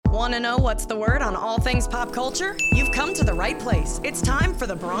Want to know what's the word on all things pop culture? You've come to the right place. It's time for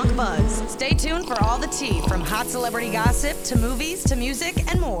the Bronc Buzz. Stay tuned for all the tea, from hot celebrity gossip to movies to music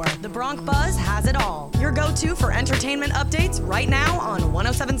and more. The Bronc Buzz has it all. Your go-to for entertainment updates right now on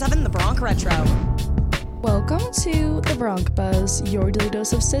 107.7 The Bronc Retro. Welcome to the Bronc Buzz, your daily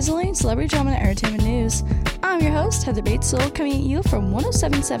dose of sizzling celebrity drama and entertainment news. I'm your host, Heather Batesel, coming at you from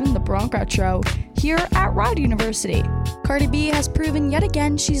 107.7 The Bronc Retro, here at Rider University. Cardi B has proven yet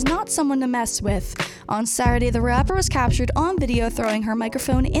again she's not someone to mess with. On Saturday, the rapper was captured on video throwing her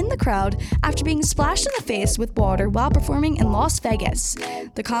microphone in the crowd after being splashed in the face with water while performing in Las Vegas.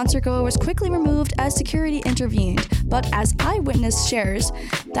 The concertgoer was quickly removed as security intervened, but as Eyewitness shares,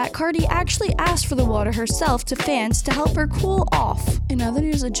 that Cardi actually asked for the water herself to fans to help her cool off. In other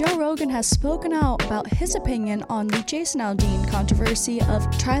news, Joe Rogan has spoken out about his opinion on the Jason Aldean controversy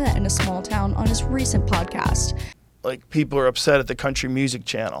of Try That in a Small Town on his recent podcast. Like, people are upset at the country music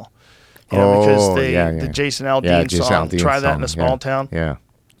channel, because the Jason Aldean song, Try That in a Small Town. Yeah.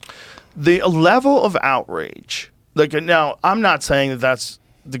 The level of outrage, now, I'm not saying that that's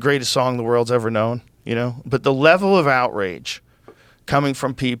the greatest song the world's ever known, but the level of outrage coming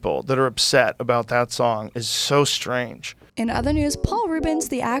from people that are upset about that song is so strange. In other news, Paul Reubens,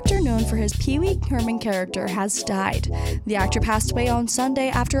 the actor known for his Pee Wee Herman character, has died. The actor passed away on Sunday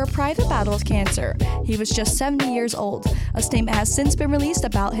after a private battle with cancer. He was just 70 years old. A statement has since been released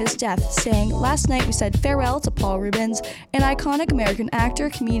about his death, saying, "Last night we said farewell to Paul Reubens, an iconic American actor,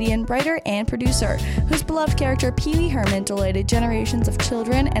 comedian, writer, and producer, whose beloved character Pee Wee Herman delighted generations of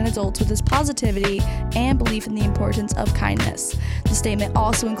children and adults with his positivity and belief in the importance of kindness." The statement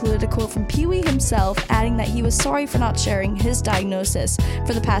also included a quote from Pee Wee himself, adding that he was sorry for not sharing his diagnosis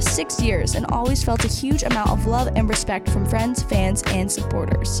for the past 6 years and always felt a huge amount of love and respect from friends, fans, and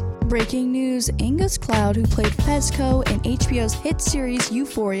supporters. Breaking news, Angus Cloud, who played Fezco in HBO's hit series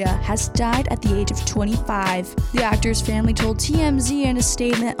Euphoria, has died at the age of 25. The actor's family told TMZ in a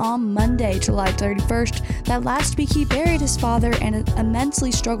statement on Monday, July 31st, that last week he buried his father and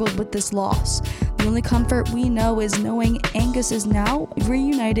immensely struggled with this loss. The only comfort we know is knowing Angus is now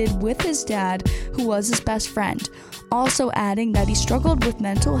reunited with his dad, who was his best friend. Also adding that he struggled with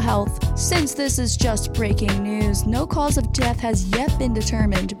mental health. Since this is just breaking news, no cause of death has yet been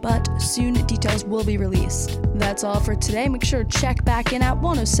determined, but soon details will be released. That's all for today. Make sure to check back in at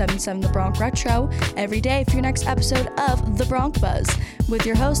 107.7 The Bronc Retro every day for your next episode of The Bronc Buzz with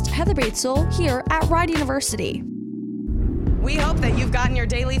your host, Heather Batesel, here at Rider University. We hope that you've gotten your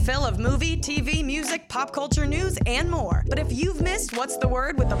daily fill of movie, TV, music, pop culture news, and more. But if you've missed What's the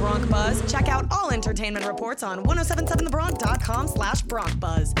Word with the Bronc Buzz, check out all entertainment reports on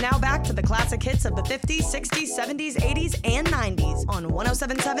 1077thebronc.com/BroncBuzz. Now back to the classic hits of the 50s, 60s, 70s, 80s, and 90s on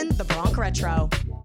 107.7 The Bronc Retro.